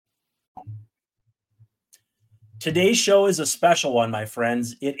Today's show is a special one, my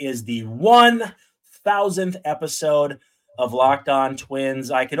friends. It is the 1000th episode of Locked On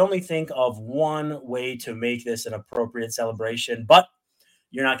Twins. I could only think of one way to make this an appropriate celebration, but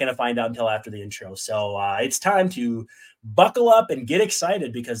you're not going to find out until after the intro. So it's time to buckle up and get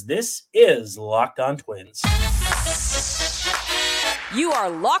excited because this is Locked On Twins. You are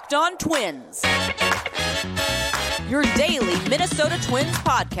Locked On Twins, your daily Minnesota Twins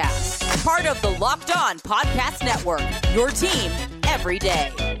podcast. Part of the Locked On Podcast Network, your team every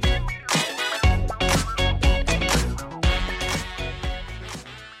day.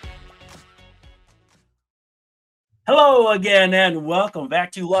 Hello again, and welcome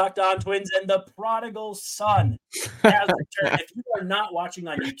back to Locked On Twins and the Prodigal Son. If you are not watching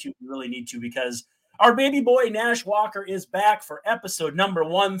on YouTube, you really need to, because our baby boy Nash Walker is back for episode number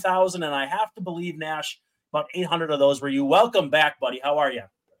 1000, and I have to believe, Nash, about 800 of those were you. Welcome back, buddy. How are you?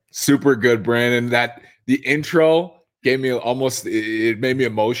 Super good, Brandon. The intro gave me it made me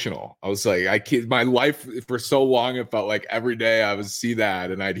emotional. I was like, my life for so long, it felt like every day I would see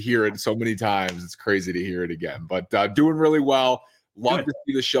that and I'd hear it so many times. It's crazy to hear it again, but doing really well. Love to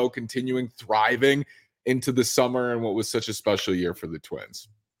see the show continuing, thriving into the summer and what was such a special year for the Twins.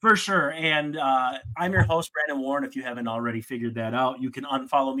 For sure. And I'm your host, Brandon Warren. If you haven't already figured that out, you can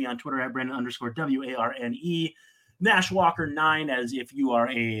unfollow me on Twitter at Brandon_WARNE. Nash Walker 9, as if you are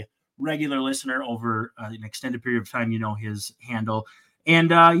a regular listener over an extended period of time, you know his handle. And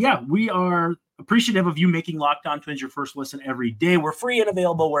we are appreciative of you making Locked On Twins your first listen every day. We're free and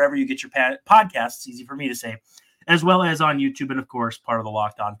available wherever you get your podcasts, easy for me to say, as well as on YouTube and, of course, part of the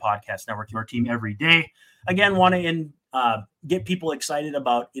Locked On Podcast Network, your team every day. Again, want to get people excited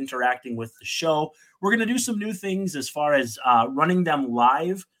about interacting with the show. We're going to do some new things as far as running them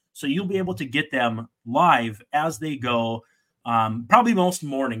live. So you'll be able to get them live as they go, probably most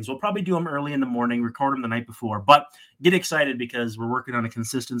mornings. We'll probably do them early in the morning, record them the night before. But get excited because we're working on a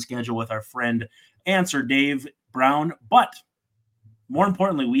consistent schedule with our friend Answer Dave Brown. But more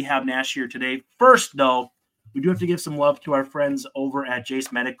importantly, we have Nash here today. First, though, we do have to give some love to our friends over at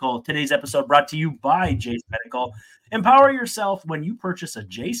Jace Medical. Today's episode brought to you by Jace Medical. Empower yourself when you purchase a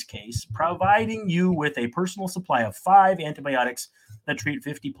Jace case, providing you with a personal supply of 5 antibiotics that treat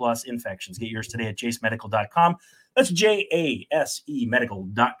 50-plus infections. Get yours today at jasemedical.com. That's J-A-S-E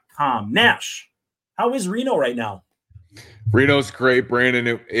medical.com. Nash, how is Reno right now? Reno's great,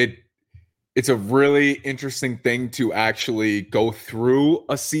 Brandon. It's a really interesting thing to actually go through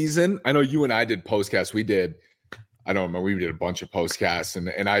a season. I know you and I did postcasts. We did a bunch of postcasts.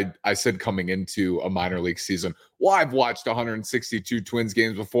 And I said coming into a minor league season, well, I've watched 162 Twins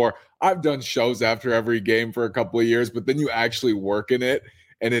games before. I've done shows after every game for a couple of years, but then you actually work in it,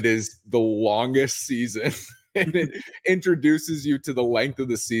 and it is the longest season. And it introduces you to the length of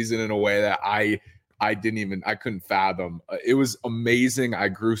the season in a way that I couldn't fathom. It was amazing. I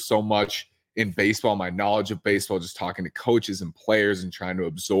grew so much in baseball, my knowledge of baseball, just talking to coaches and players and trying to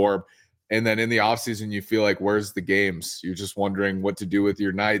absorb. And then in the offseason, you feel like, where's the games? You're just wondering what to do with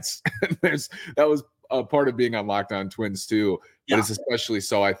your nights. That was a part of being on Locked On Twins too. But it's especially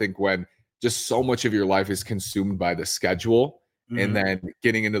so, I think, when just so much of your life is consumed by the schedule. And then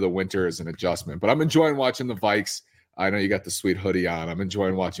getting into the winter is an adjustment. But I'm enjoying watching the Vikes. I know you got the sweet hoodie on. I'm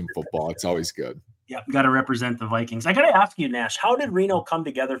enjoying watching football. It's always good. Yeah, got to represent the Vikings. I got to ask you, Nash, how did Reno come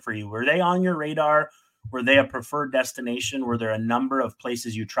together for you? Were they on your radar? Were they a preferred destination? Were there a number of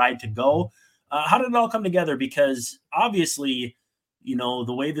places you tried to go? How did it all come together? Because obviously, you know,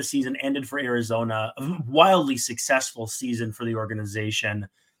 the way the season ended for Arizona, a wildly successful season for the organization.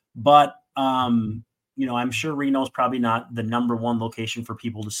 But, you know, I'm sure Reno's probably not the number one location for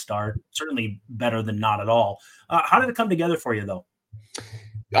people to start. Certainly better than not at all. How did it come together for you, though?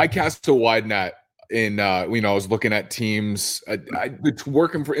 I cast a wide net. I was looking at teams.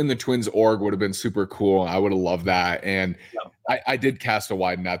 Working in the Twins org would have been super cool. I would have loved that. And I did cast a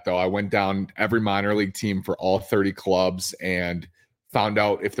wide net, though. I went down every minor league team for all 30 clubs and found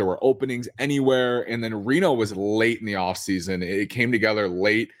out if there were openings anywhere. And then Reno was late in the offseason. It came together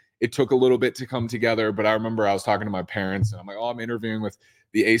late. It took a little bit to come together. But I remember I was talking to my parents, and I'm like, oh, I'm interviewing with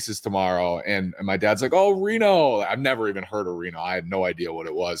the Aces tomorrow. And my dad's like, oh, Reno. I've never even heard of Reno. I had no idea what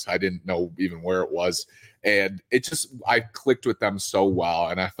it was. I didn't know even where it was. And I clicked with them so well.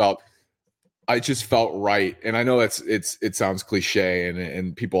 And I just felt right. And I know it sounds cliche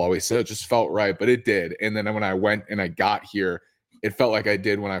and people always say it just felt right, but it did. And then when I went and I got here, it felt like I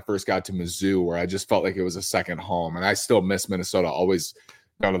did when I first got to Mizzou, where I just felt like it was a second home. And I still miss Minnesota. Always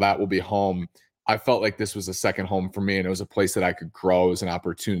know that will be home. I felt like this was a second home for me, and it was a place that I could grow. It was an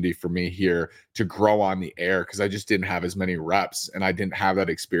opportunity for me here to grow on the air because I just didn't have as many reps and I didn't have that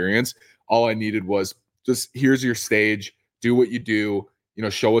experience. All I needed was just here's your stage, do what you do,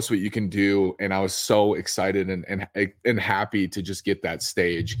 show us what you can do. And I was so excited and happy to just get that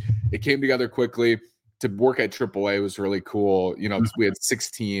stage. It came together quickly. To work at AAA was really cool. We had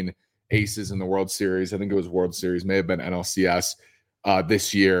 16 aces in the World Series. I think it was World Series, may have been NLCS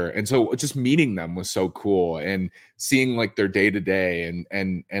this year. And so just meeting them was so cool, and seeing like their day to day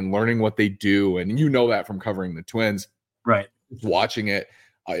and learning what they do. And that from covering the Twins, right? Watching it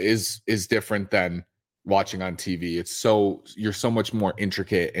is different than watching on TV. You're so much more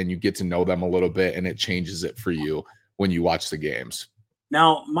intricate, and you get to know them a little bit, and it changes it for you when you watch the games.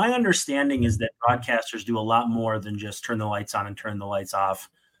 Now, my understanding is that broadcasters do a lot more than just turn the lights on and turn the lights off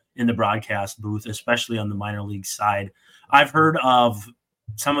in the broadcast booth, especially on the minor league side. I've heard of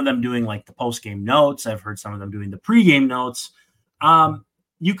some of them doing like the post-game notes. I've heard some of them doing the pre-game notes.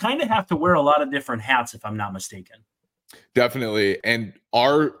 You kind of have to wear a lot of different hats, if I'm not mistaken. Definitely. And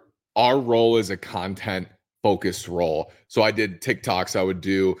our role is a content focused role. So I did TikToks. I would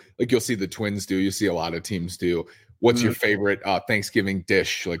do, like, you'll see the Twins do, you see a lot of teams do. What's your favorite Thanksgiving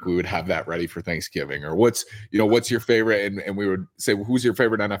dish? Like, we would have that ready for Thanksgiving. Or what's your favorite? And we would say, well, who's your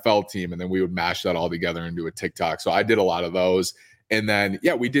favorite NFL team? And then we would mash that all together and do a TikTok. So I did a lot of those. And then,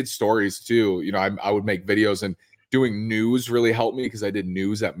 we did stories too. I would make videos, and doing news really helped me because I did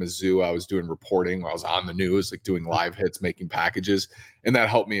news at Mizzou. I was doing reporting while I was on the news, like doing live hits, making packages. And that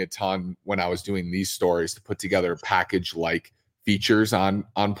helped me a ton when I was doing these stories to put together package-like features on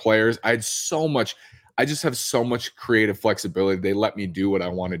players. I just have so much creative flexibility. They let me do what I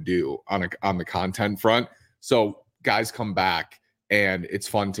want to do on the content front. So guys come back, and it's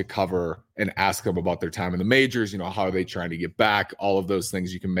fun to cover and ask them about their time in the majors. How are they trying to get back? All of those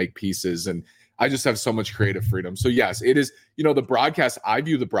things, you can make pieces, and I just have so much creative freedom. So yes, it is, the broadcast, I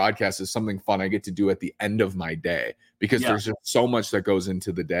view the broadcast as something fun I get to do at the end of my day, because there's just so much that goes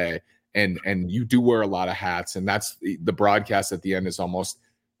into the day, and you do wear a lot of hats, and that's the broadcast at the end is almost,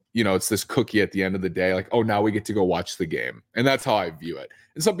 it's this cookie at the end of the day, like, oh, now we get to go watch the game. And that's how I view it.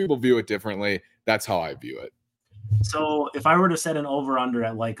 And some people view it differently. That's how I view it. So if I were to set an over under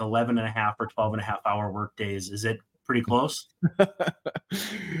at like 11 and a half or 12 and a half hour work days, is it pretty close?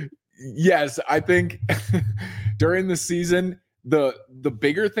 Yes, I think during the season, the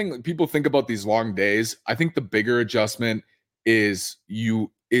bigger thing, people think about these long days. I think the bigger adjustment is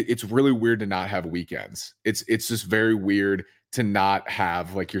it's really weird to not have weekends. It's just very weird to not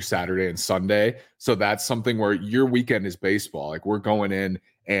have like your Saturday and Sunday. So that's something where your weekend is baseball. Like, we're going in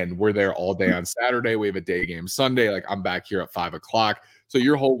and we're there all day on Saturday. We have a day game Sunday. Like, I'm back here at 5 o'clock. So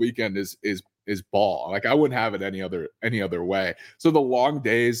your whole weekend is ball. Like, I wouldn't have it any other way. So the long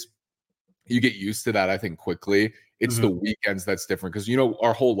days, you get used to that, I think, quickly. It's the weekends that's different, because,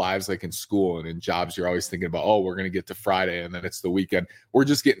 our whole lives, like in school and in jobs, you're always thinking about, oh, we're going to get to Friday, and then it's the weekend. We're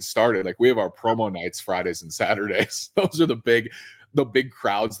just getting started. Like, we have our promo nights Fridays and Saturdays. Those are the big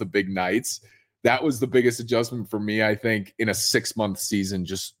crowds, the big nights. That was the biggest adjustment for me, I think, in a 6-month season.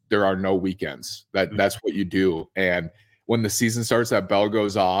 Just, there are no weekends. That's what you do. And when the season starts, that bell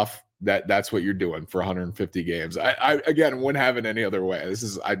goes off. That's what you're doing for 150 games. I again wouldn't have it any other way.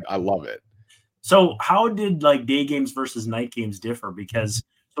 I love it. So how did like day games versus night games differ? Because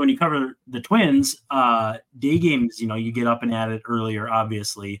so when you cover the Twins, day games, you get up and at it earlier,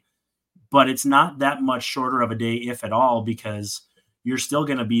 obviously, but it's not that much shorter of a day, if at all, because you're still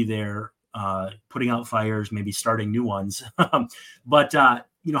going to be there putting out fires, maybe starting new ones. But,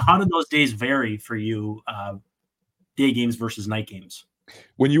 how do those days vary for you, day games versus night games?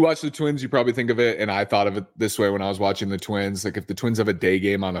 When you watch the Twins, you probably think of it, and I thought of it this way when I was watching the Twins. Like, if the Twins have a day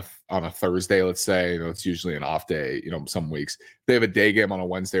game on a Thursday, let's say, it's usually an off day, some weeks. If they have a day game on a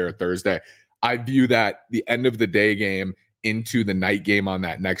Wednesday or Thursday, I view that the end of the day game into the night game on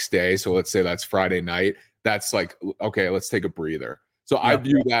that next day. So let's say that's Friday night. That's like, okay, let's take a breather. So I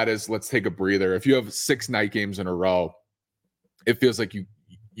view that as, let's take a breather. If you have 6 night games in a row, it feels like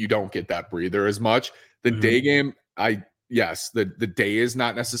you don't get that breather as much. The day game, yes, the day is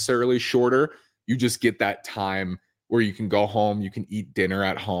not necessarily shorter. You just get that time where you can go home, you can eat dinner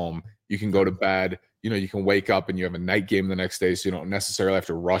at home, you can go to bed, you can wake up and you have a night game the next day, so you don't necessarily have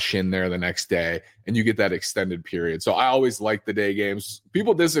to rush in there the next day, and you get that extended period. So I always like the day games.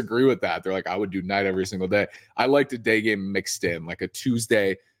 People disagree with that. They're like, I would do night every single day. I like the day game mixed in, like a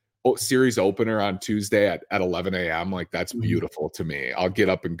Tuesday series opener on Tuesday at 11 a.m. Like, that's beautiful to me. I'll get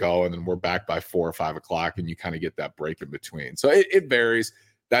up and go, and then we're back by 4 or 5 o'clock, and you kind of get that break in between. So it varies.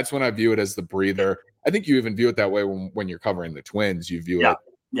 That's when I view it as the breather. I think you even view it that way when you're covering the Twins. You view it,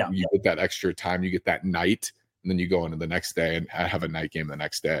 you get that extra time, you get that night, and then you go into the next day and have a night game the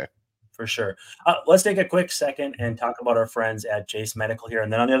next day. For sure. Let's take a quick second and talk about our friends at Jace Medical here.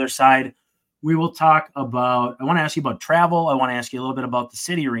 And then on the other side, We will talk about, I want to ask you about travel. I want to ask you a little bit about the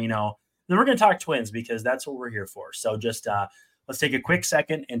city of Reno. Then we're going to talk Twins because that's what we're here for. So just let's take a quick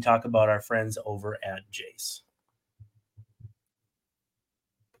second and talk about our friends over at Jace.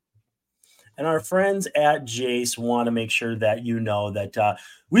 And our friends at Jace want to make sure that you know that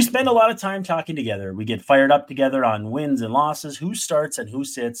we spend a lot of time talking together. We get fired up together on wins and losses, who starts and who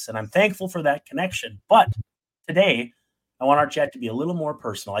sits. And I'm thankful for that connection. But today, I want our chat to be a little more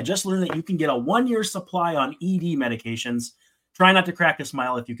personal. I just learned that you can get a 1-year supply on ED medications. Try not to crack a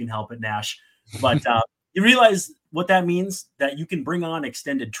smile if you can help it, Nash. But you realize what that means, that you can bring on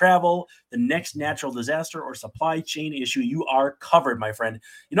extended travel, the next natural disaster or supply chain issue. You are covered, my friend.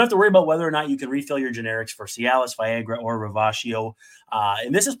 You don't have to worry about whether or not you can refill your generics for Cialis, Viagra, or Revachio.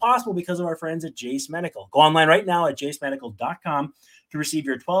 And this is possible because of our friends at Jace Medical. Go online right now at jacemedical.com to receive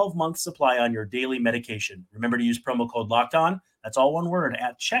your 12-month supply on your daily medication. Remember to use promo code LOCKEDON. That's all one word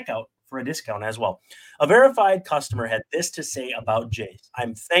at checkout for a discount as well. A verified customer had this to say about Jace.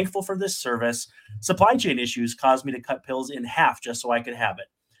 I'm thankful for this service. Supply chain issues caused me to cut pills in half just so I could have it.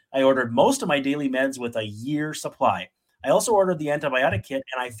 I ordered most of my daily meds with a year supply. I also ordered the antibiotic kit,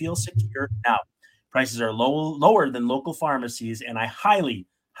 and I feel secure now. Prices are lower than local pharmacies, and I highly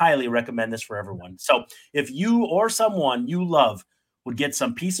recommend this for everyone. So if you or someone you love would get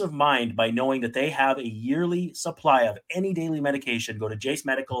some peace of mind by knowing that they have a yearly supply of any daily medication, go to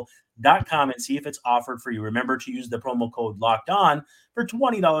jacemedical.com and see if it's offered for you. Remember to use the promo code Locked On for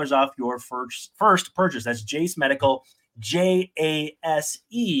 $20 off your first purchase. That's Jace Medical, JASE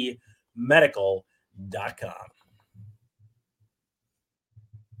medical.com.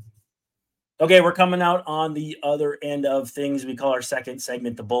 Okay, we're coming out on the other end of things. We call our second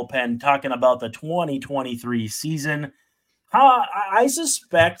segment the bullpen, talking about the 2023 season. I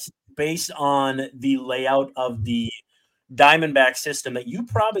suspect, based on the layout of the Diamondback system, that you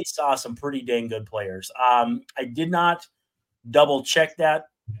probably saw some pretty dang good players. I did not double check that.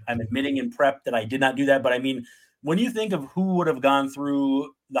 I'm admitting in prep that I did not do that. But I mean, when you think of who would have gone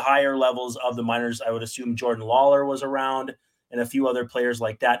through the higher levels of the minors, I would assume Jordan Lawler was around and a few other players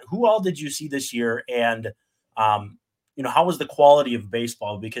like that. Who all did you see this year? And, how was the quality of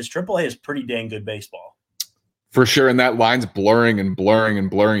baseball? Because AAA is pretty dang good baseball. For sure, and that line's blurring.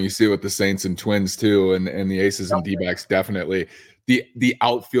 You see it with the Saints and Twins too, and the Aces and D-backs definitely. The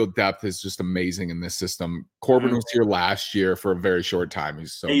outfield depth is just amazing in this system. Corbin was here last year for a very short time.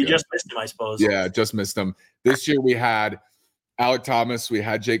 He's so you good. Just missed him, I suppose. Yeah, just missed him. This year we had Alec Thomas, we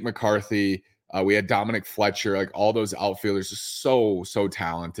had Jake McCarthy, we had Dominic Fletcher. Like all those outfielders are so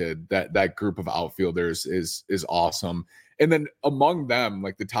talented. That group of outfielders is awesome. And then among them,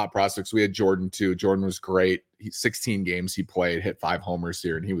 like the top prospects, we had Jordan too. Jordan was great. 16 games he played, hit 5 homers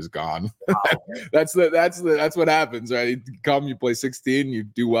here, and he was gone. Wow. that's what happens, right? You play 16, you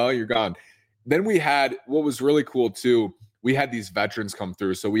do well, you're gone. Then we had what was really cool too. We had these veterans come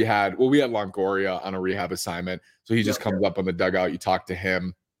through. So we had Longoria on a rehab assignment. So he just comes up on the dugout. You talk to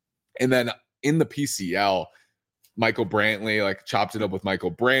him, and then in the PCL, Michael Brantley, like chopped it up with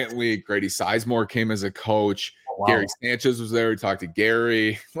Michael Brantley. Grady Sizemore came as a coach. Wow. Gary Sanchez was there. We talked to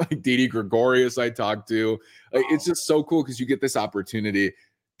Gary, like Didi Gregorius I talked to. Like, it's just so cool because you get this opportunity.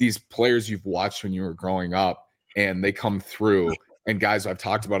 These players you've watched when you were growing up, and they come through. And guys I've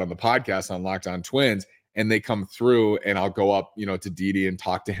talked about on the podcast on Locked On Twins, and they come through, and I'll go up, to Didi and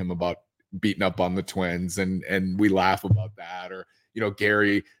talk to him about beating up on the Twins, and we laugh about that. Or,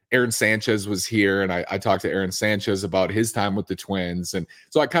 Aaron Sanchez was here, and I talked to Aaron Sanchez about his time with the Twins. And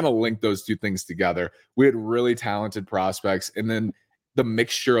so I kind of linked those two things together. We had really talented prospects. And then the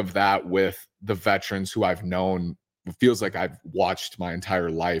mixture of that with the veterans who I've known, it feels like I've watched my entire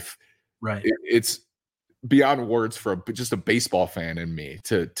life. Right. It's beyond words for just a baseball fan in me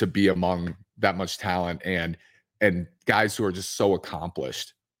to be among that much talent and guys who are just so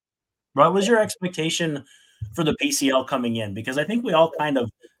accomplished. What was your expectation for the PCL coming in? Because I think we all kind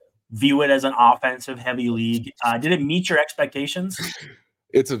of view it as an offensive heavy league. Did it meet your expectations?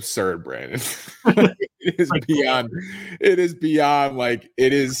 It's absurd, Brandon. It is beyond like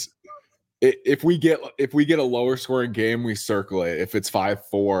it is. If we get a lower scoring game, we circle it. If it's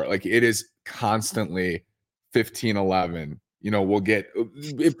 5-4, like it is constantly 15-11.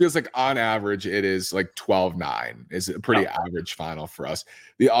 It feels like on average it is like 12-9 is a pretty average final for us.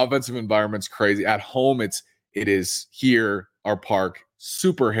 The offensive environment's crazy. At home, it is here, our park,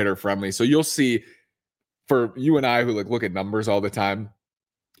 super hitter friendly. So you'll see, for you and I who look at numbers all the time,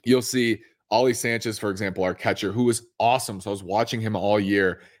 you'll see Ollie Sanchez, for example, our catcher, who was awesome. So I was watching him all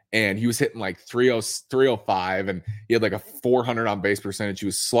year, and he was hitting like 305, and he had like a 400 on base percentage. He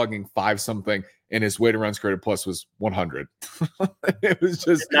was slugging 5 something, and his weighted runs created plus was 100. It was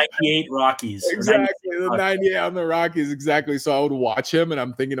just 98 Rockies. Exactly, the 98 on the Rockies, exactly. So I would watch him, and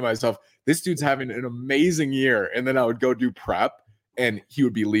I'm thinking to myself, this dude's having an amazing year. And then I would go do prep, and he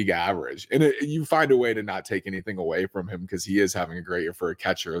would be league average. And you find a way to not take anything away from him because he is having a great year for a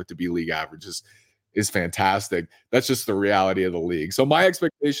catcher. To be league average is fantastic. That's just the reality of the league. So my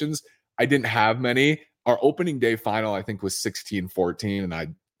expectations, I didn't have many. Our opening day final, I think, was 16-14,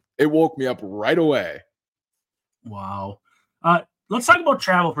 and it woke me up right away. Wow. Let's talk about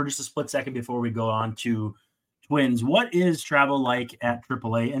travel for just a split second before we go on to Twins. What is travel like at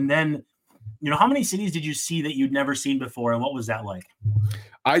AAA? And then, how many cities did you see that you'd never seen before, and what was that like?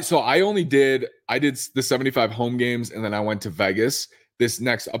 I did the 75 home games, and then I went to Vegas. This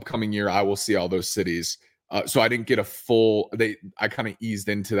next upcoming year, I will see all those cities. So I didn't get a full. I kind of eased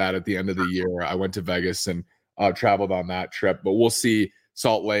into that at the end of the year. I went to Vegas and traveled on that trip, but we'll see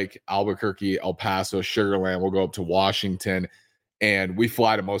Salt Lake, Albuquerque, El Paso, Sugar Land. We'll go up to Washington, and we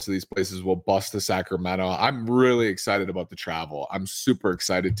fly to most of these places. We'll bus to Sacramento. I'm really excited about the travel. I'm super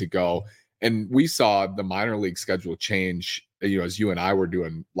excited to go. And we saw the minor league schedule change, as you and I were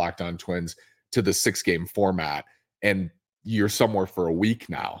doing Locked On Twins, to the 6-game format. And you're somewhere for a week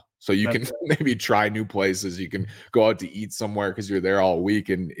now. So you can maybe try new places. You can go out to eat somewhere because you're there all week.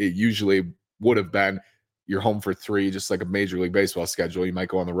 And it usually would have been you're home for 3, just like a Major League Baseball schedule. You might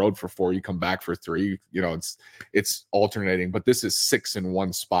go on the road for 4, you come back for 3. It's alternating, but this is 6 in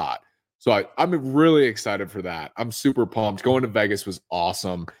one spot. So I'm really excited for that. I'm super pumped. Going to Vegas was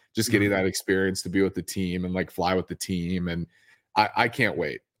awesome. Just getting that experience to be with the team and fly with the team. And I can't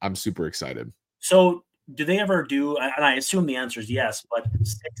wait. I'm super excited. So do they ever do, and I assume the answer is yes, but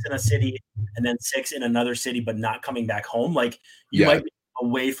 6 in a city and then 6 in another city, but not coming back home? Might be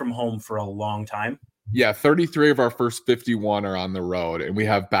away from home for a long time. Yeah, 33 of our first 51 are on the road, and we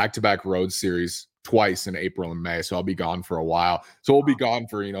have back-to-back road series twice in April and May, so I'll be gone for a while. So we'll be gone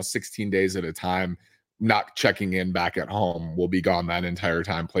for 16 days at a time, not checking in back at home. We'll be gone that entire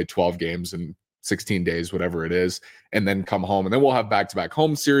time, play 12 games in 16 days, whatever it is, and then come home. And then we'll have back-to-back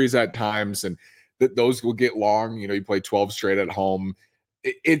home series at times, and those will get long. You play 12 straight at home.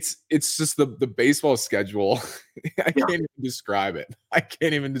 It's just the baseball schedule. I can't even describe it. I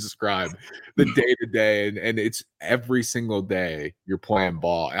can't even describe the day-to-day, and it's every single day you're playing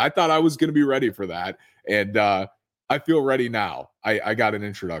ball. And I thought I was going to be ready for that, and I feel ready now. I got an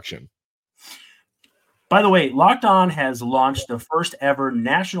introduction. By the way, Locked On has launched the first ever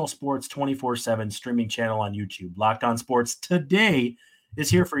national sports 24/7 streaming channel on YouTube. Locked On Sports Today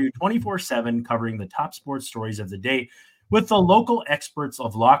is here for you 24/7, covering the top sports stories of the day with the local experts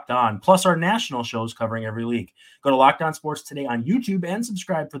of Locked On, plus our national shows covering every league. Go to Locked On Sports Today on YouTube and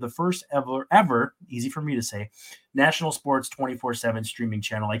subscribe for the first ever, easy for me to say, national sports 24/7 streaming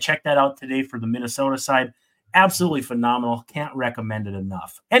channel. I checked that out today for the Minnesota side. Absolutely phenomenal. Can't recommend it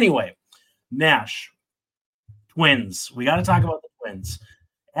enough. Anyway, Nash, Twins. We got to talk about the Twins.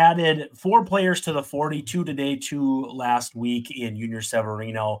 Added 4 players to the 42 today, 2 last week in Junior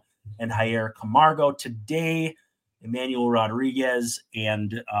Severino and Jair Camargo. Today, Emmanuel Rodriguez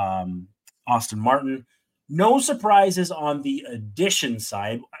and Austin Martin. No surprises on the addition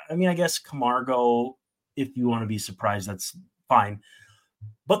side. I mean, I guess Camargo, if you want to be surprised, that's fine.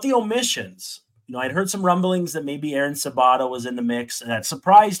 But the omissions, I'd heard some rumblings that maybe Aaron Sabato was in the mix. That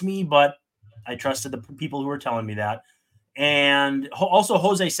surprised me, but I trusted the people who were telling me that. And also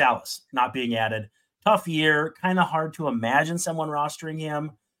Jose Salas not being added. Tough year. Kind of hard to imagine someone rostering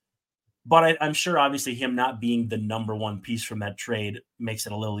him. But I'm sure, obviously, him not being the number one piece from that trade makes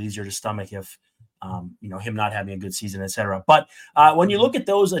it a little easier to stomach if, him not having a good season, et cetera. But when you look at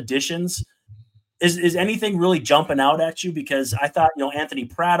those additions, is anything really jumping out at you? Because I thought, Anthony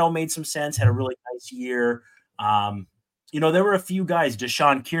Prado made some sense, had a really nice year. There were a few guys.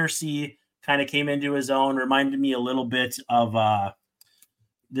 Deshaun Kiersey kind of came into his own, reminded me a little bit of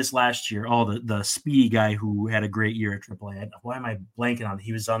this last year. The speedy guy who had a great year at AAA. Why am I blanking on?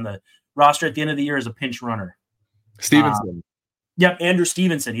 He was on the roster at the end of the year as a pinch runner. Stevenson. Yep, Andrew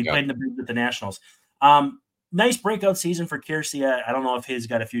Stevenson. He played in the big with the Nationals. Nice breakout season for Kiersey. I don't know if he's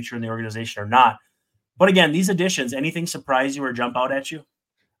got a future in the organization or not. But again, these additions, anything surprise you or jump out at you?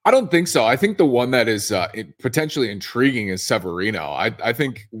 I don't think so. I think the one that is potentially intriguing is Severino. I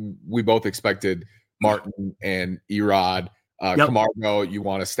think we both expected Martin and Erod. Camargo, you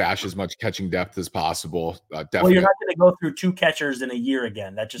want to stash as much catching depth as possible. Definitely. Well, you're not going to go through 2 catchers in a year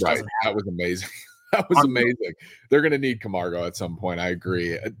again. That just doesn't happen. That was amazing. That was amazing. They're going to need Camargo at some point. I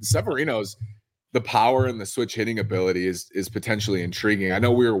agree. Severino's the power and the switch hitting ability is potentially intriguing. I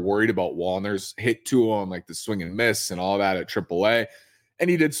know we were worried about Wallner's hit tool and the swing and miss and all that at AAA. and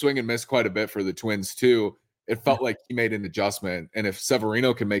he did swing and miss quite a bit for the Twins too. It felt like he made an adjustment. And if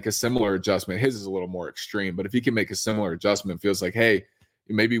Severino can make a similar adjustment, his is a little more extreme, but if he can make a similar adjustment, feels like, hey,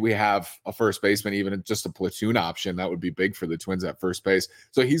 maybe we have a first baseman, even just a platoon option. That would be big for the Twins at first base.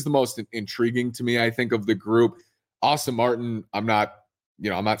 So he's the most intriguing to me, I think, of the group. Austin Martin, I'm not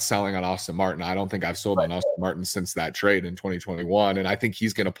selling on Austin Martin. I don't think I've sold on Austin Martin since that trade in 2021. And I think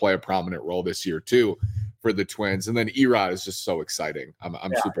he's going to play a prominent role this year too for the Twins. And then Erod is just so exciting. I'm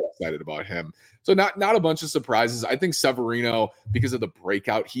super excited about him. So not a bunch of surprises. I think Severino, because of the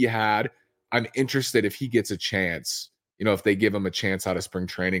breakout he had, I'm interested if he gets a chance, if they give him a chance out of spring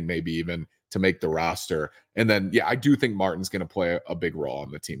training, maybe even to make the roster. And then, I do think Martin's going to play a big role on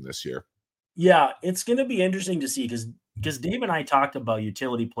the team this year. Yeah, it's going to be interesting to see because Dave and I talked about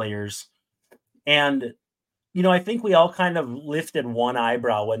utility players, and I think we all kind of lifted one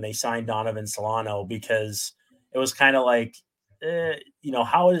eyebrow when they signed Donovan Solano, because it was kind of like,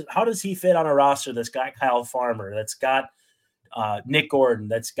 how does he fit on a roster that's got Kyle Farmer, that's got Nick Gordon,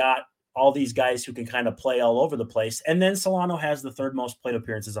 that's got all these guys who can kind of play all over the place, and then Solano has the third most plate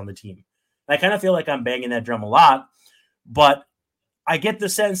appearances on the team. I kind of feel like I'm banging that drum a lot, but I get the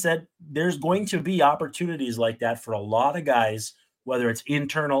sense that there's going to be opportunities like that for a lot of guys, whether it's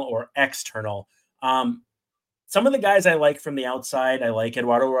internal or external. Some of the guys I like from the outside, I like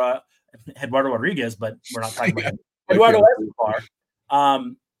Eduardo Rodriguez, but we're not talking about him. Eduardo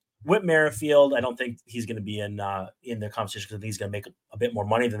Escobar. Whit Merrifield, I don't think he's going to be in the competition because I think he's going to make a bit more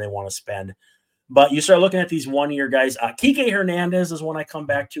money than they want to spend. But you start looking at these one-year guys. Kike Hernandez is one I come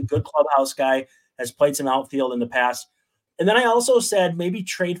back to. Good clubhouse guy, has played some outfield in the past. And then I also said maybe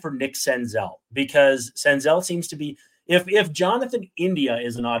trade for Nick Senzel, because Senzel seems to be – if Jonathan India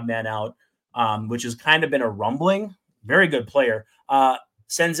is an odd man out, which has kind of been a rumbling, very good player,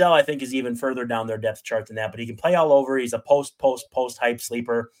 Senzel I think is even further down their depth chart than that, but he can play all over. He's a post-hype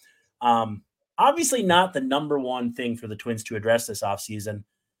sleeper. Obviously not the number one thing for the Twins to address this offseason,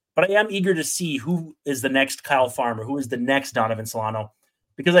 but I am eager to see who is the next Kyle Farmer, who is the next Donovan Solano,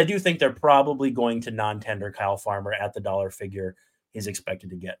 because I do think they're probably going to non-tender Kyle Farmer at the dollar figure he's expected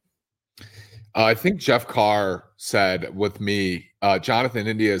to get. I think Jeff Carr said with me, Jonathan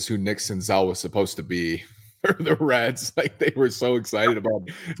India is who Nick Senzel was supposed to be for the Reds. Like, they were so excited about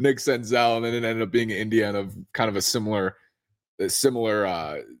Nick Senzel, and then it ended up being India in a kind of a similar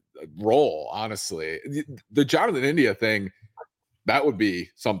role, honestly. The Jonathan India thing, that would be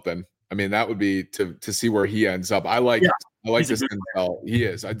something. I mean, that would be to see where he ends up. I like this Senzel. He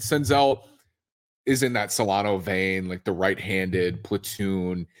is. Senzel is in that Solano vein, like the right-handed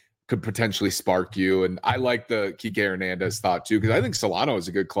platoon, could potentially spark you. And I like the Kike Hernandez thought too, because I think Solano is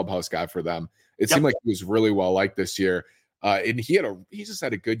a good clubhouse guy for them. It seemed like he was really well liked this year. And he just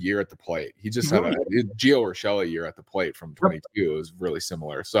had a good year at the plate. He just had a Gio Urshela year at the plate from 22. It was really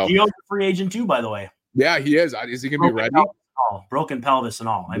similar. So Gio's a free agent too, by the way. Yeah, he is. Is he going to be ready? Broken pelvis and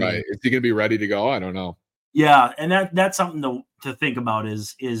all. Right. Is he going to be ready to go? I don't know. Yeah, and that's something to think about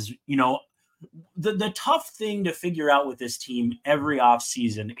is the tough thing to figure out with this team every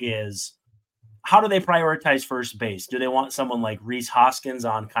offseason is how do they prioritize first base? Do they want someone like Rhys Hoskins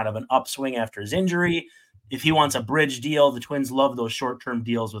on kind of an upswing after his injury? If he wants a bridge deal, the Twins love those short-term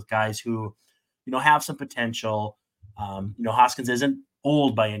deals with guys who, have some potential. Hoskins isn't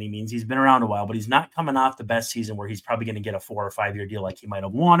old by any means. He's been around a while, but he's not coming off the best season where he's probably going to get a 4 or 5 year deal like he might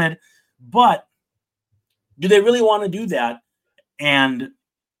have wanted. But do they really want to do that and,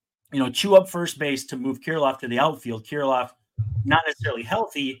 chew up first base to move Kirilloff to the outfield? Kirilloff not necessarily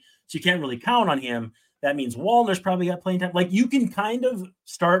healthy, so you can't really count on him. That means Wallner's probably got playing time. Like, you can kind of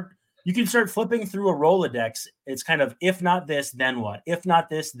start flipping through a Rolodex. It's kind of, if not this, then what? If not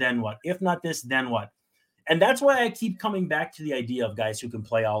this, then what? If not this, then what? And that's why I keep coming back to the idea of guys who can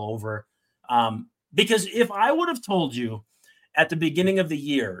play all over. Because if I would have told you at the beginning of the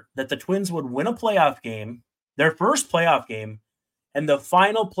year that the Twins would win a playoff game, their first playoff game, and the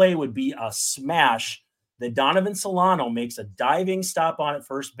final play would be a smash that Donovan Solano makes a diving stop on at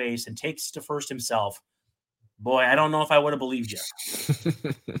first base and takes to first himself, boy, I don't know if I would have believed you.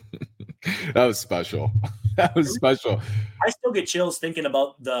 That was special. That was special. I still get chills thinking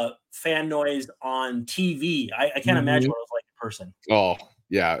about the fan noise on TV. I can't imagine what it was like in person. Oh,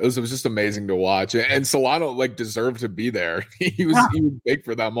 yeah. It was just amazing to watch. And Solano, deserved to be there. He was big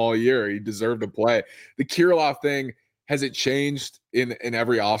for them all year. He deserved to play. The Kirilloff thing, has it changed in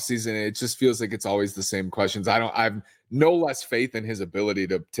every offseason? It just feels like it's always the same questions. I've no less faith in his ability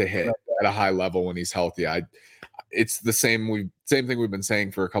to hit at a high level when he's healthy. It's the same thing we've been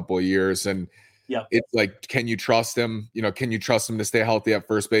saying for a couple of years. And Yeah. It's like, can you trust him? Can you trust him to stay healthy at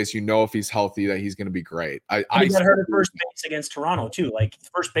first base? If he's healthy that he's going to be great. I got hurt at first base against Toronto too. Like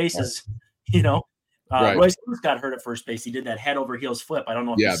first base is, right. Royce Lewis got hurt at first base. He did that head over heels flip. I don't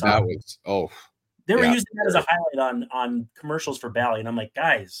know if you saw that it. was They were using that as a highlight on commercials for Bally, and I'm like,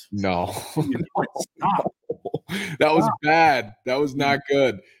 guys, no. Stop. That was bad. That was not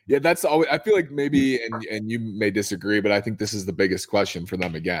good. Yeah, that's always. I feel like maybe, and you may disagree, but I think this is the biggest question for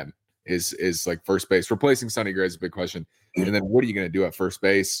them again. Is like first base. Replacing Sonny Gray is a big question, and then what are you going to do at first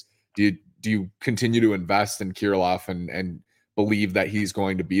base? Do you continue to invest in Kirilloff and believe that he's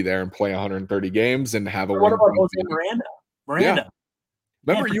going to be there and play 130 games and have a? What about Jose Miranda? Yeah.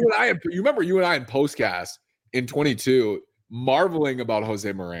 Remember you and I in postcast in 22 marveling about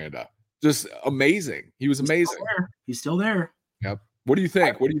Jose Miranda. Just amazing. He was amazing. He's still there. Yep. What do you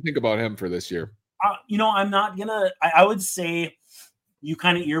think? What do you think about him for this year? I'm not gonna. I would say you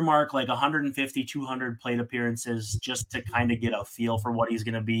kind of earmark like 150, 200 plate appearances just to kind of get a feel for what he's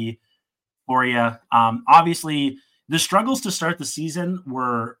going to be for you. Obviously, the struggles to start the season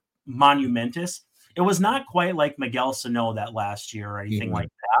were monumentous. It was not quite like Miguel Sano that last year or anything like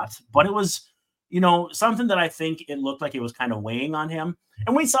that, but it was, something that I think it looked like it was kind of weighing on him.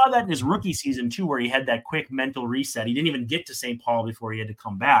 And we saw that in his rookie season too, where he had that quick mental reset. He didn't even get to St. Paul before he had to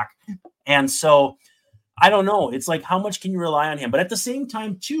come back. And so I don't know. It's like, how much can you rely on him? But at the same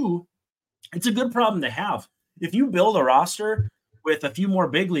time too, it's a good problem to have. If you build a roster with a few more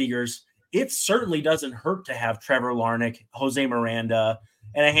big leaguers, it certainly doesn't hurt to have Trevor Larnach, Jose Miranda,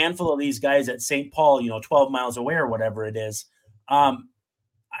 and a handful of these guys at St. Paul, 12 miles away or whatever it is. I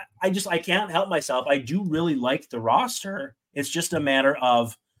can't help myself. I do really like the roster. It's just a matter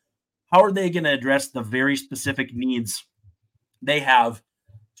of how are they going to address the very specific needs they have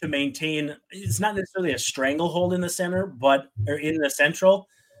to maintain. It's not necessarily a stranglehold in the center, or in the central,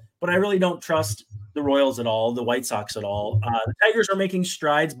 but I really don't trust the Royals at all, the White Sox at all. The Tigers are making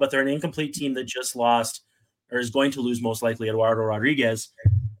strides, but they're an incomplete team that just lost or is going to lose most likely Eduardo Rodriguez.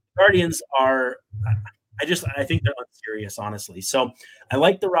 Guardians are, I think they're unserious, honestly. So I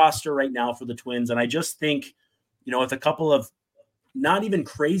like the roster right now for the Twins. And I just think, with a couple of not even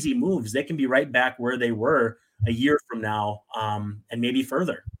crazy moves, they can be right back where they were a year from now, and maybe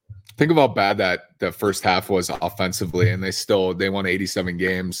further. Think about how bad that the first half was offensively, and they won 87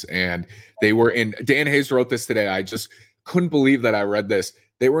 games, and they were in. Dan Hayes wrote this today. I just couldn't believe that I read this.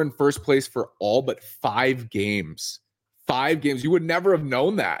 They were in first place for all but 5 games. 5 games. You would never have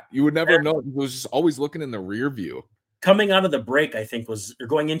known that. You would never have known. It was just always looking in the rear view. Coming out of the break, I think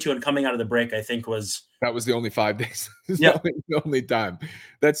going into and coming out of the break, I think that was the only 5 days. Yeah, the only time.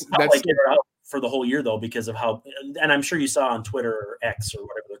 That's like they were out for the whole year though, because of how. And I'm sure you saw on Twitter or X or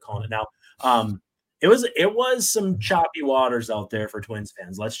whatever they're calling it now. It was some choppy waters out there for Twins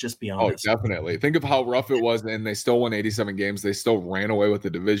fans. Let's just be honest. Oh, definitely. Think of how rough it was, and they still won 87 games. They still ran away with the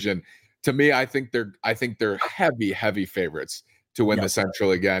division. To me, I think they're heavy favorites to win the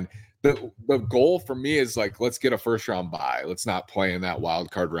Central again. The goal for me is like, let's get a first round bye. Let's not play in that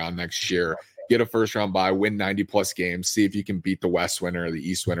wild card round next year. Get a first round bye, win 90 plus games, see if you can beat the West winner or the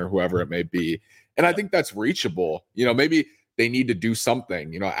East winner, whoever it may be. And I think that's reachable. Maybe they need to do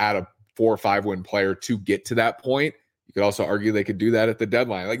something, add a 4 or 5 win player to get to that point. You could also argue they could do that at the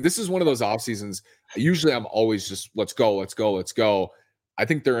deadline. Like, this is one of those off seasons. Usually I'm always just, let's go. I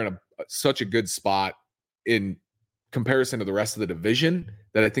think they're in such a good spot in comparison to the rest of the division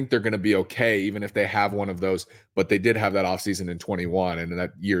that I think they're going to be okay, even if they have one of those. But they did have that offseason in 21, and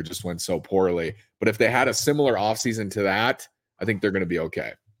that year just went so poorly. But if they had a similar offseason to that, I think they're going to be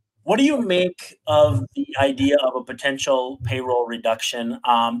okay. What do you make of the idea of a potential payroll reduction?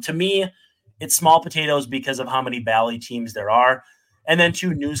 To me, it's small potatoes because of how many Bally teams there are. And then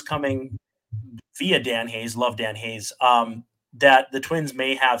 2 news coming via Dan Hayes, love Dan Hayes, that the Twins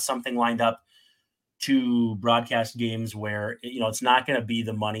may have something lined up to broadcast games where, it's not going to be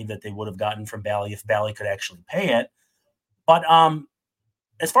the money that they would have gotten from Bally if Bally could actually pay it. But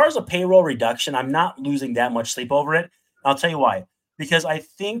as far as a payroll reduction, I'm not losing that much sleep over it. I'll tell you why. Because I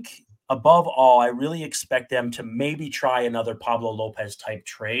think, above all, I really expect them to maybe try another Pablo Lopez type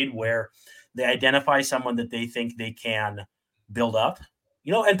trade where they identify someone that they think they can build up.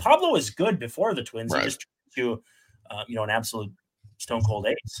 And Pablo is good before the Twins. Right. He just turned to, an absolute stone cold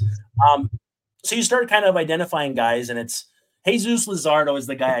ace. So you start kind of identifying guys, and it's Jesus Luzardo is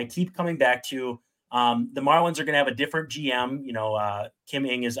the guy I keep coming back to. The Marlins are going to have a different GM. Kim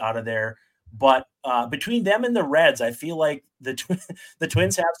Ng is out of there. But between them and the Reds, I feel like the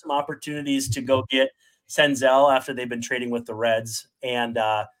Twins have some opportunities to go get Senzel after they've been trading with the Reds. And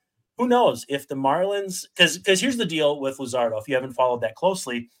who knows if the Marlins – because here's the deal with Luzardo, if you haven't followed that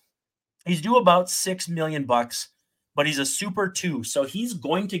closely. He's due about $6 million, but he's a Super 2, so he's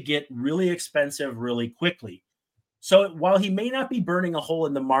going to get really expensive really quickly. So while he may not be burning a hole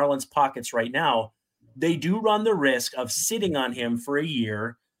in the Marlins' pockets right now, they do run the risk of sitting on him for a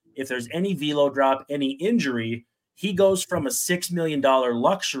year. If there's any velo drop, any injury, he goes from a $6 million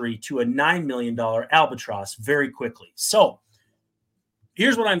luxury to a $9 million albatross very quickly. So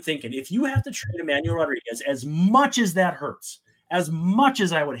here's what I'm thinking. If you have to trade Emmanuel Rodriguez, as much as that hurts, as much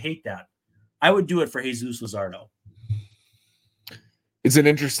as I would hate that, I would do it for Jesus Luzardo. It's an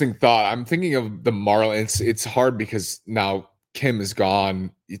interesting thought. I'm thinking of the Marlins. It's hard because now Kim is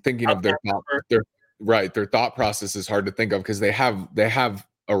gone. You're thinking of their thought process is hard to think of because they have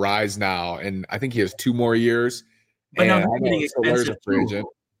Arise now, and I think he has 2 more years. But now he's getting expensive too.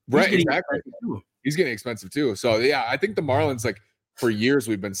 Right, exactly. He's getting expensive too. So yeah, I think the Marlins, like for years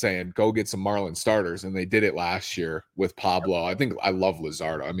we've been saying, go get some Marlins starters, and they did it last year with Pablo. I love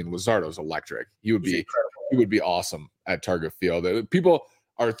Luzardo. I mean, Luzardo's electric. He would be awesome at Target Field. People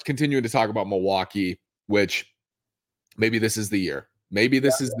are continuing to talk about Milwaukee, which maybe this is the year. Maybe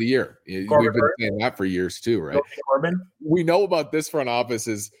this is the year. We've been saying that for years too, right? We know about this front office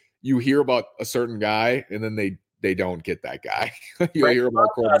is you hear about a certain guy and then they don't get that guy. You hear about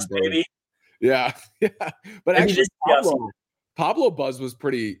Corbin Burns. Yeah. But actually, Pablo buzz was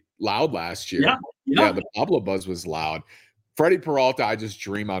pretty loud last year. Yeah, the Pablo buzz was loud. Freddie Peralta, I just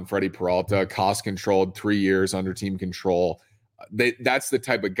dream on Freddie Peralta, cost controlled, 3 years under team control. That's the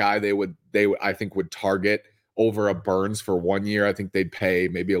type of guy they would I think would target over a Burns for 1 year. I think they'd pay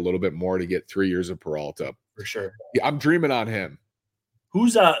maybe a little bit more to get 3 years of Peralta. For sure. Yeah, I'm dreaming on him. Who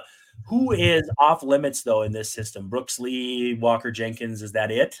is off limits though in this system? Brooks Lee, Walker Jenkins, is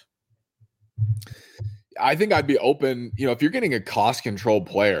that it? I think I'd be open, if you're getting a cost controlled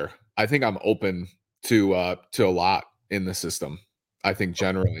player, I think I'm open to a lot in the system. I think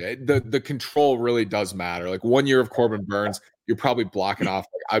generally the control really does matter. Like 1 year of Corbin Burns, you're probably blocking off.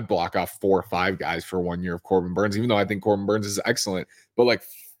 Like I'd block off 4 or 5 guys for 1 year of Corbin Burns, even though I think Corbin Burns is excellent. But like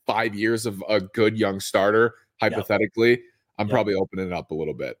 5 years of a good young starter, hypothetically, I'm probably opening it up a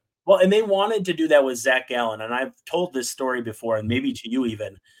little bit. Well, and they wanted to do that with Zach Gallen, and I've told this story before, and maybe to you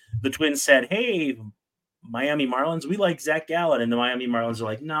even. The Twins said, "Hey, Miami Marlins, we like Zach Gallen," and the Miami Marlins are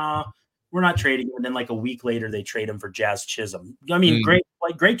like, "No, we're not trading him." And then like a week later, they trade him for Jazz Chisholm. I mean, great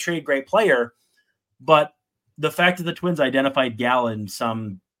trade, great player. But the fact that the Twins identified Gallen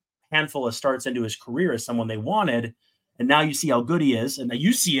some handful of starts into his career as someone they wanted, and now you see how good he is, and now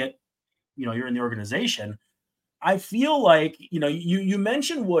you see it, you're in the organization. I feel like, you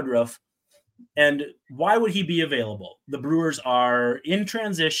mentioned Woodruff, and why would he be available? The Brewers are in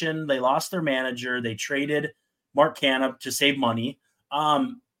transition. They lost their manager. They traded Mark Canha to save money.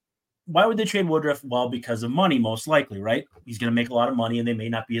 Why would they trade Woodruff? Well, because of money, most likely, right? He's going to make a lot of money, and they may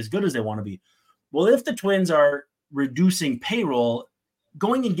not be as good as they want to be. Well, if the Twins are reducing payroll,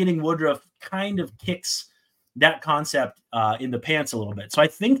 going and getting Woodruff kind of kicks that concept in the pants a little bit. So I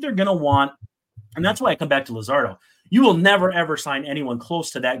think they're going to want, and that's why I come back to Luzardo. You will never, ever sign anyone close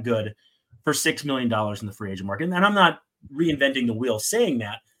to that good for $6 million in the free agent market. And I'm not reinventing the wheel saying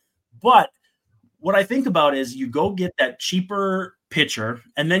that. But what I think about is you go get that cheaper pitcher,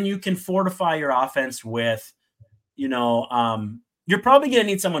 and then you can fortify your offense with, you're probably going to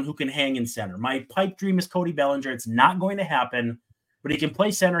need someone who can hang in center. My pipe dream is Cody Bellinger. It's not going to happen, but he can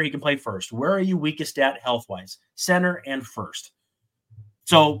play center. He can play first. Where are you weakest at health-wise? Center and first.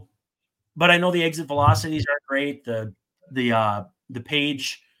 So, but I know the exit velocities aren't great. The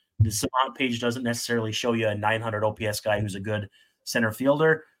page, the Savant page doesn't necessarily show you a 900 OPS guy who's a good center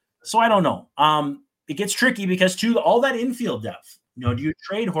fielder. So I don't know. It gets tricky because all that infield depth, do you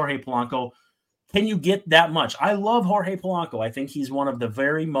trade Jorge Polanco? Can you get that much? I love Jorge Polanco. I think he's one of the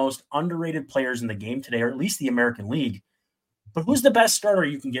very most underrated players in the game today, or at least the American League. But who's the best starter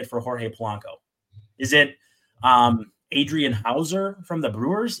you can get for Jorge Polanco? Is it Adrian Hauser from the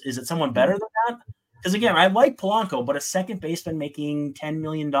Brewers? Is it someone better than that? Because again, I like Polanco, but a second baseman making $10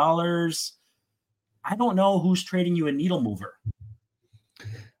 million, I don't know who's trading you a needle mover.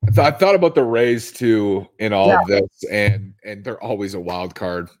 I thought about the Rays too in all of this, and they're always a wild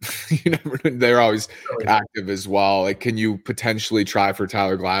card. They're always active as well. Like, can you potentially try for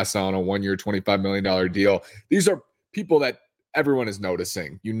Tyler Glasnow on a 1 year, $25 million deal? These are people that everyone is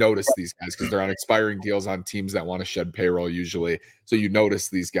noticing. You notice these guys because they're on expiring deals on teams that want to shed payroll usually. So you notice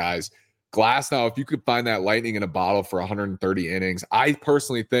these guys. Glasnow, if you could find that lightning in a bottle for 130 innings, I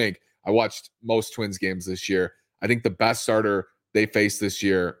personally think I watched most Twins games this year. I think the best starter they faced this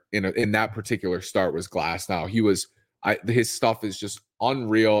year in that particular start was Glasnow. He was His stuff is just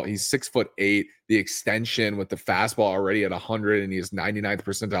unreal. He's 6'8". The extension with the fastball already at 100, and he has 99th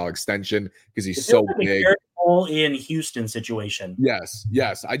percentile extension because he's so big. In Houston situation.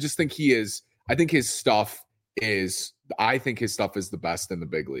 Yes. I just think he is. I think his stuff is the best in the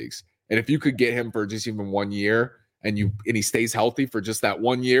big leagues. And if you could get him for just even 1 year, and he stays healthy for just that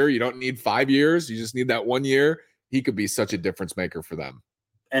 1 year, you don't need 5 years. You just need that 1 year. He could be such a difference maker for them.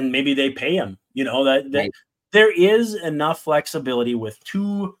 And maybe they pay him. Right. There is enough flexibility with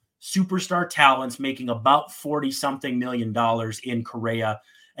two superstar talents making about $40-something million in Correa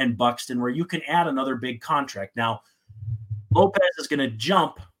and Buxton, where you can add another big contract. Now, Lopez is going to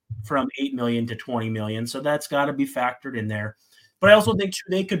jump from $8 million to $20 million, so that's got to be factored in there. But I also think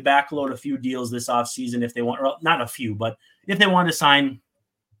they could backload a few deals this offseason if they want, or not a few, but if they want to sign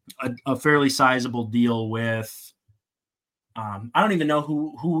a fairly sizable deal with, I don't even know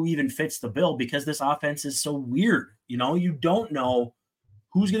who even fits the bill, because this offense is so weird. You don't know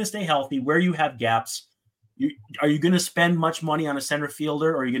who's going to stay healthy, where you have gaps. Are you going to spend much money on a center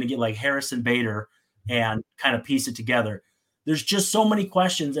fielder, or are you going to get like Harrison Bader and kind of piece it together? There's just so many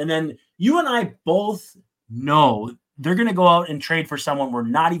questions. And then you and I both know they're going to go out and trade for someone we're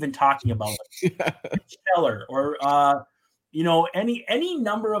not even talking about, like Keller, or any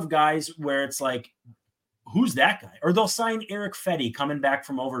number of guys where it's like, who's that guy? Or they'll sign Eric Fetty coming back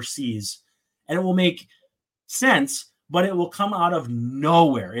from overseas, and it will make sense, but it will come out of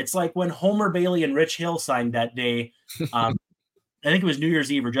nowhere. It's like when Homer Bailey and Rich Hill signed that day. I think it was New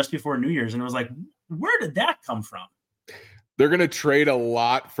Year's Eve or just before New Year's. And it was like, where did that come from? They're going to trade a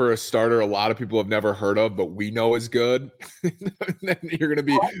lot for a starter a lot of people have never heard of, but we know is good. Then you're going to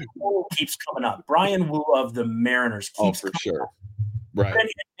be. Brian Wu keeps coming up. Brian Wu of the Mariners keeps for coming sure. Up. Right. And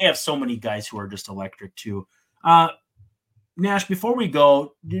they have so many guys who are just electric too. Nash, before we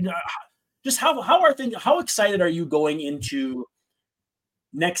go, just how excited are you going into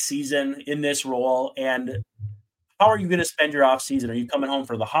next season in this role? And how are you going to spend your off season? Are you coming home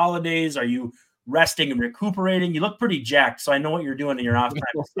for the holidays? Are you resting and recuperating? You look pretty jacked, so I know what you're doing in your off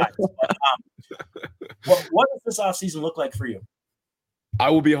time. But, what does this off season look like for you? I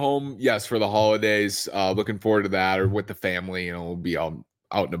will be home, yes, for the holidays. Looking forward to that, or with the family. We'll be out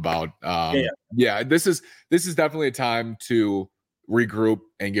and about. Yeah, this is definitely a time to regroup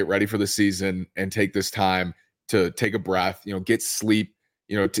and get ready for the season, and take this time to take a breath. Get sleep.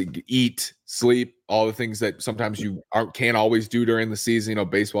 To eat, sleep, all the things that sometimes you can't always do during the season.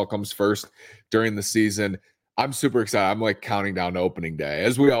 Baseball comes first during the season. I'm super excited. I'm like counting down to opening day,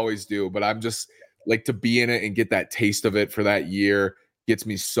 as we always do. But I'm just like, to be in it and get that taste of it for that year gets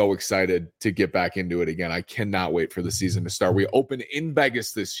me so excited to get back into it again. I cannot wait for the season to start. We open in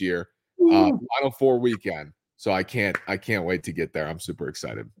Vegas this year, Final Four weekend. So I can't wait to get there. I'm super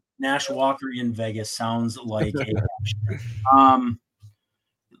excited. Nash Walker in Vegas sounds like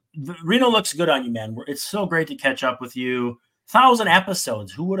Reno looks good on you, man. It's so great to catch up with you. 1,000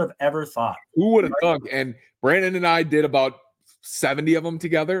 episodes. Who would have ever thought? Who would have thought? And Brandon and I did about 70 of them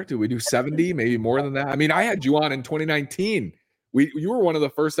together. Did we do 70? Maybe more than that. I mean, I had you on in 2019. You were one of the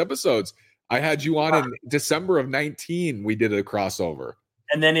first episodes. I had you on in December of 19. We did a crossover.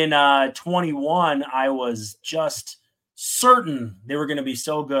 And then in 21, I was just certain they were going to be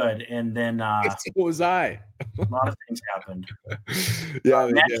so good. And then so was I. A lot of things happened.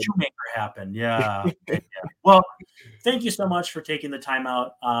 Matt Shoemaker happened. Yeah. Well, thank you so much for taking the time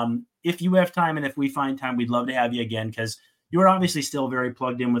out. If you have time and if we find time, we'd love to have you again, because you are obviously still very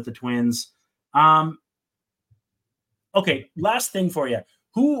plugged in with the Twins. Okay, last thing for you.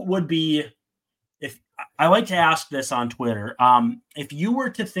 Who would be, if I like to ask this on Twitter, if you were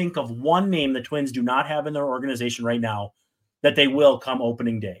to think of one name the Twins do not have in their organization right now that they will come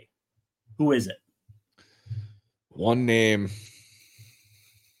opening day, who is it? One name.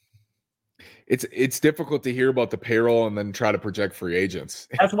 It's difficult to hear about the payroll and then try to project free agents.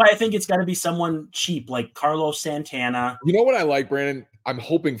 That's why I think it's got to be someone cheap, like Carlos Santana. You know what I like, Brandon? I'm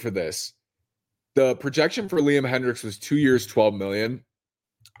hoping for this. The projection for Liam Hendriks was 2 years, $12 million.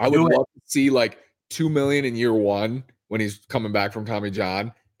 I would love to see like $2 million in year one when he's coming back from Tommy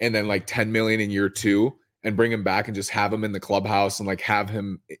John, and then like $10 million in year two, and bring him back and just have him in the clubhouse and like have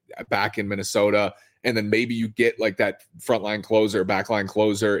him back in Minnesota. And then maybe you get like that frontline closer, backline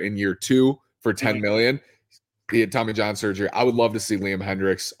closer in year two for $10 million. He had Tommy John surgery. I would love to see Liam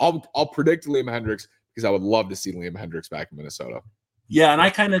Hendriks. I'll predict Liam Hendriks because I would love to see Liam Hendriks back in Minnesota. Yeah, and I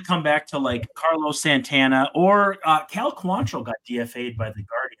kind of come back to like Carlos Santana or Cal Quantrill got DFA'd by the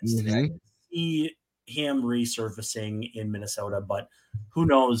Guardians today. I can see him resurfacing in Minnesota, but who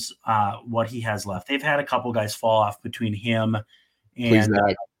knows what he has left. They've had a couple guys fall off between him and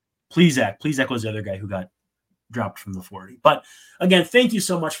Plesac. Plesac was the other guy who got dropped from the 40. But again, thank you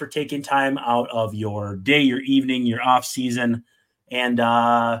so much for taking time out of your day, your evening, your off season. And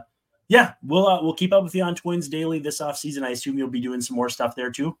we'll keep up with you on Twins Daily this off season. I assume you'll be doing some more stuff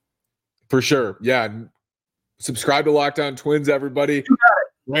there too. For sure. Yeah. Subscribe to Locked On Twins, everybody.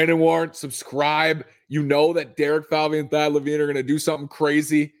 Brandon Warren, subscribe. You know that Derek Falvey and Thad Levine are going to do something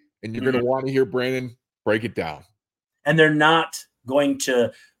crazy, and you're going to want to hear Brandon break it down. And they're not going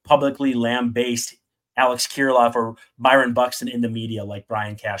to publicly lambaste Alex Kirilloff or Byron Buxton in the media like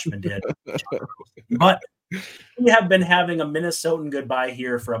Brian Cashman did. But we have been having a Minnesotan goodbye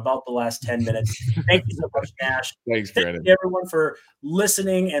here for about the last 10 minutes. Thank you so much, Nash. Thanks, Brandon. Thank you, everyone, for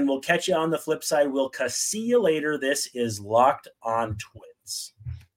listening, and we'll catch you on the flip side. We'll see you later. This is Locked On Twins.